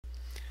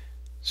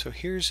So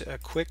here's a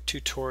quick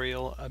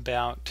tutorial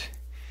about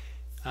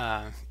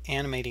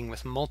animating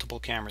with multiple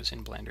cameras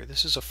in Blender.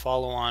 This is a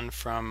follow-on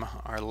from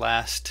our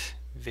last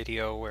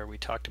video where we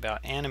talked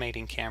about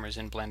animating cameras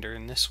in Blender,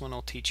 and this one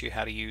will teach you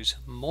how to use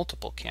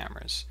multiple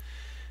cameras.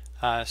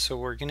 So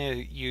we're going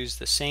to use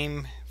the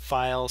same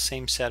file,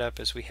 same setup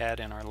as we had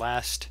in our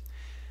last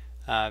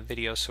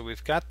video. So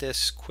we've got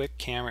this quick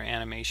camera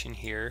animation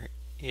here.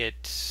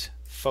 Its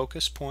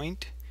focus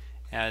point,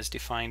 as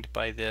defined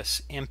by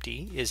this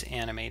empty, is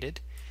animated.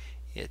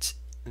 It's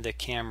the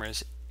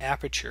camera's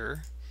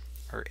aperture,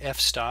 or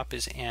f-stop,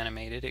 is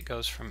animated. It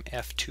goes from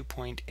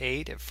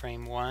f2.8 at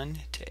frame 1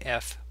 to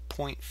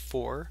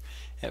f.4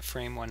 at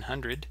frame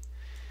 100.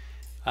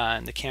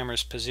 And the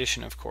camera's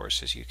position, of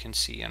course, as you can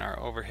see in our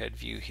overhead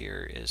view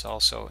here, is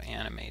also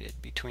animated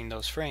between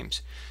those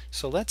frames.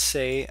 So let's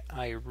say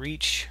I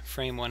reach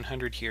frame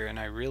 100 here and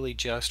I really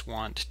just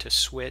want to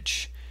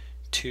switch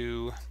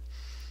to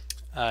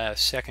a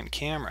second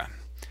camera.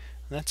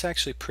 That's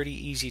actually pretty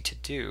easy to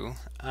do.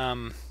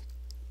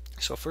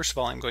 So first of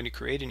all, I'm going to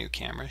create a new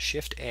camera.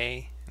 Shift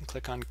A and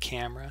click on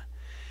Camera,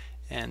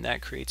 and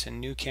that creates a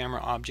new camera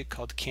object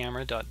called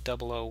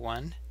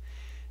camera.001,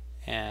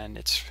 and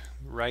it's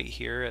right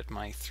here at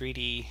my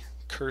 3D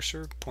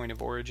cursor, point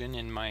of origin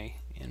in my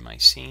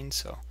scene.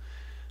 So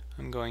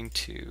I'm going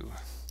to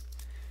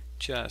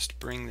just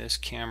bring this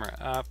camera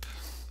up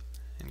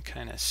and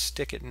kind of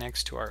stick it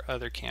next to our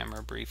other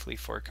camera briefly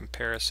for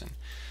comparison.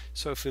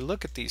 So if we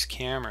look at these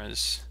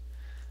cameras,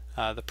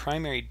 the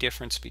primary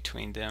difference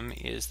between them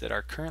is that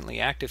our currently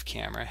active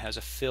camera has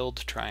a filled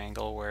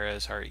triangle,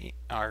 whereas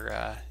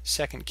our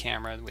second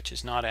camera, which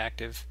is not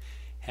active,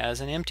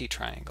 has an empty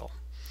triangle.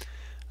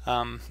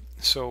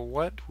 So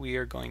what we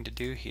are going to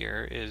do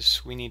here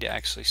is we need to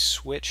actually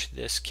switch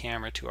this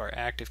camera to our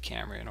active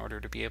camera in order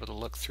to be able to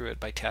look through it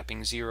by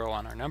tapping 0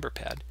 on our number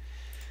pad.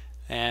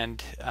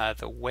 And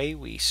the way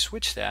we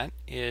switch that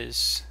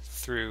is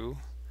through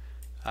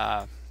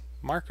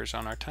markers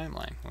on our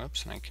timeline.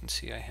 Whoops, and I can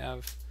see I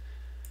have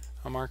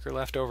a marker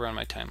left over on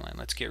my timeline.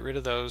 Let's get rid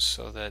of those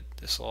so that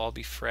this will all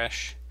be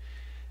fresh.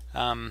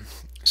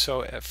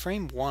 So at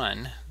frame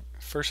 1,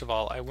 first of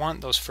all, I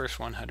want those first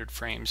 100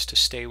 frames to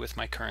stay with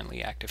my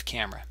currently active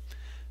camera.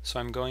 So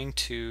I'm going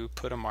to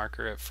put a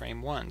marker at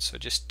frame 1. So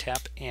just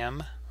tap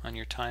M on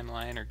your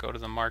timeline or go to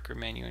the marker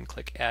menu and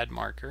click Add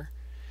Marker.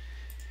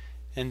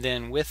 And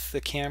then with the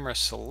camera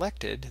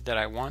selected that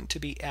I want to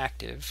be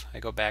active,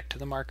 I go back to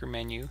the marker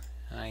menu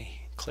and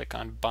I click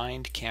on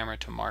Bind Camera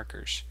to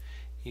Markers.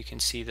 You can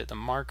see that the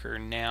marker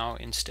now,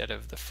 instead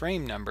of the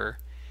frame number,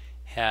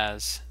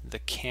 has the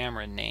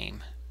camera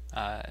name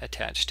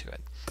attached to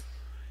it.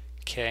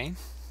 Okay,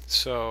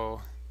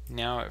 so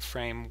now at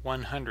frame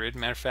 100,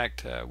 matter of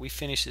fact, we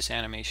finished this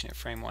animation at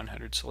frame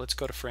 100, so let's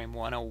go to frame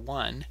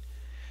 101,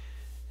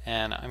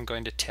 and I'm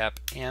going to tap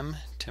M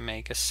to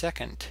make a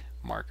second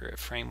marker at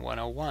frame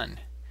 101.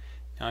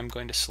 Now I'm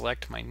going to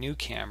select my new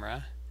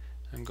camera.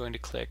 I'm going to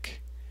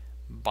click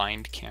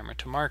Bind Camera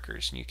to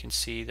Markers, and you can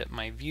see that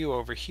my view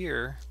over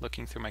here,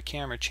 looking through my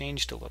camera,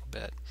 changed a little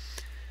bit.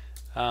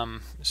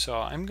 So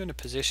I'm going to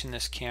position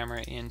this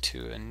camera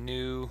into a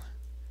new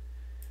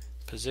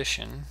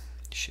position.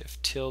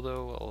 Shift tilde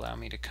will allow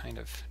me to kind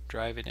of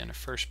drive it in a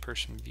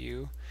first-person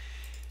view.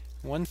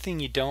 One thing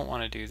you don't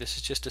want to do, this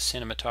is just a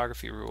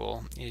cinematography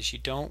rule, is you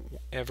don't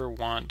ever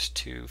want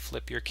to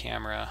flip your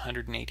camera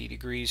 180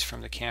 degrees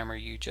from the camera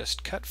you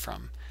just cut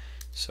from.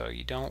 So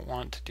you don't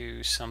want to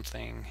do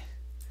something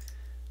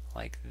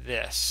like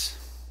this.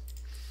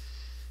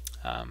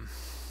 Let's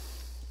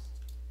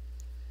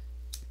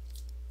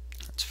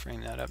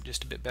frame that up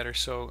just a bit better.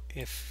 So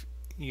if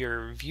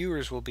your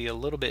viewers will be a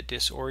little bit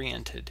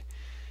disoriented,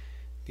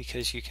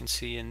 because you can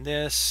see in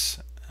this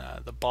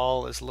the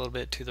ball is a little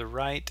bit to the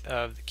right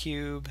of the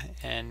cube,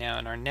 and now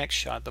in our next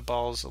shot the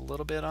ball is a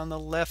little bit on the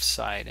left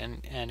side,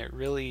 and it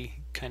really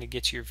kind of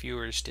gets your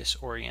viewers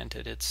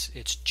disoriented.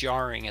 It's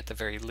jarring at the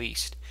very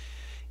least.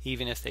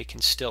 Even if they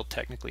can still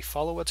technically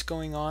follow what's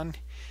going on,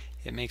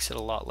 it makes it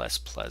a lot less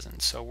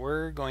pleasant. So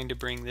we're going to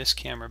bring this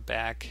camera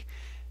back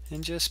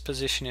and just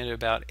position it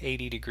about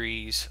 80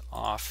 degrees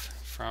off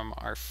from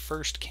our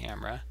first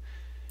camera.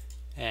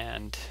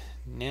 And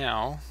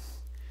now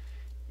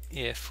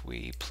if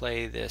we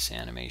play this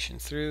animation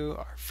through,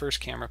 our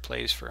first camera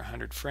plays for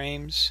 100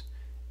 frames,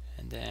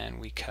 and then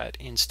we cut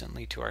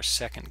instantly to our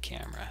second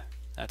camera.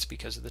 That's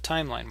because of the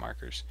timeline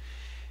markers.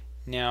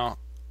 Now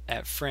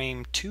at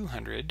frame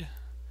 200,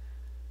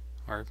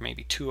 or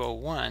maybe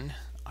 201,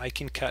 I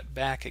can cut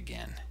back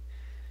again.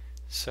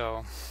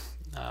 So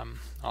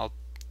I'll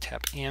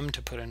tap M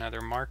to put another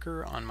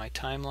marker on my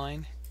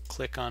timeline,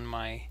 click on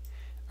my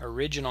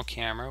original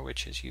camera,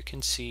 which as you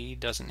can see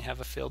doesn't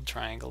have a filled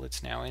triangle,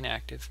 it's now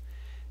inactive.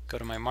 Go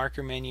to my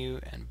marker menu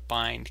and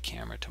Bind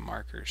Camera to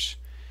Markers.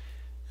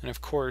 And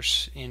of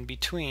course in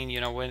between,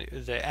 you know, when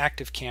the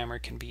active camera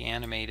can be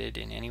animated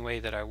in any way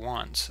that I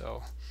want.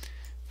 So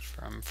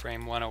from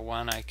frame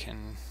 101 I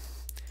can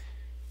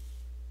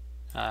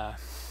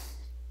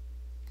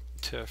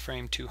to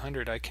frame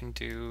 200 I can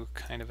do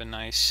kind of a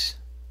nice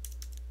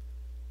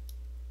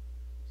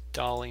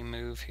dolly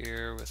move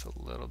here with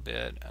a little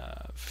bit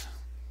of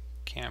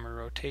camera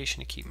rotation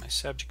to keep my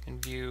subject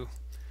in view,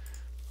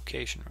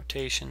 location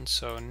rotation.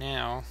 So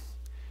now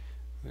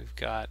we've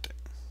got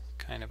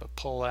kind of a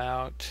pull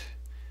out,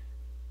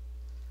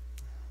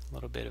 a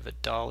little bit of a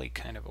dolly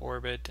kind of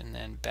orbit, and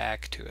then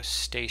back to a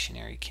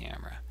stationary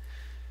camera.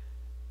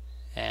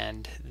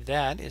 And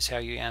that is how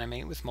you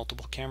animate with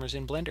multiple cameras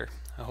in Blender.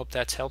 I hope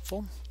that's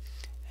helpful,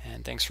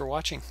 and thanks for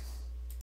watching.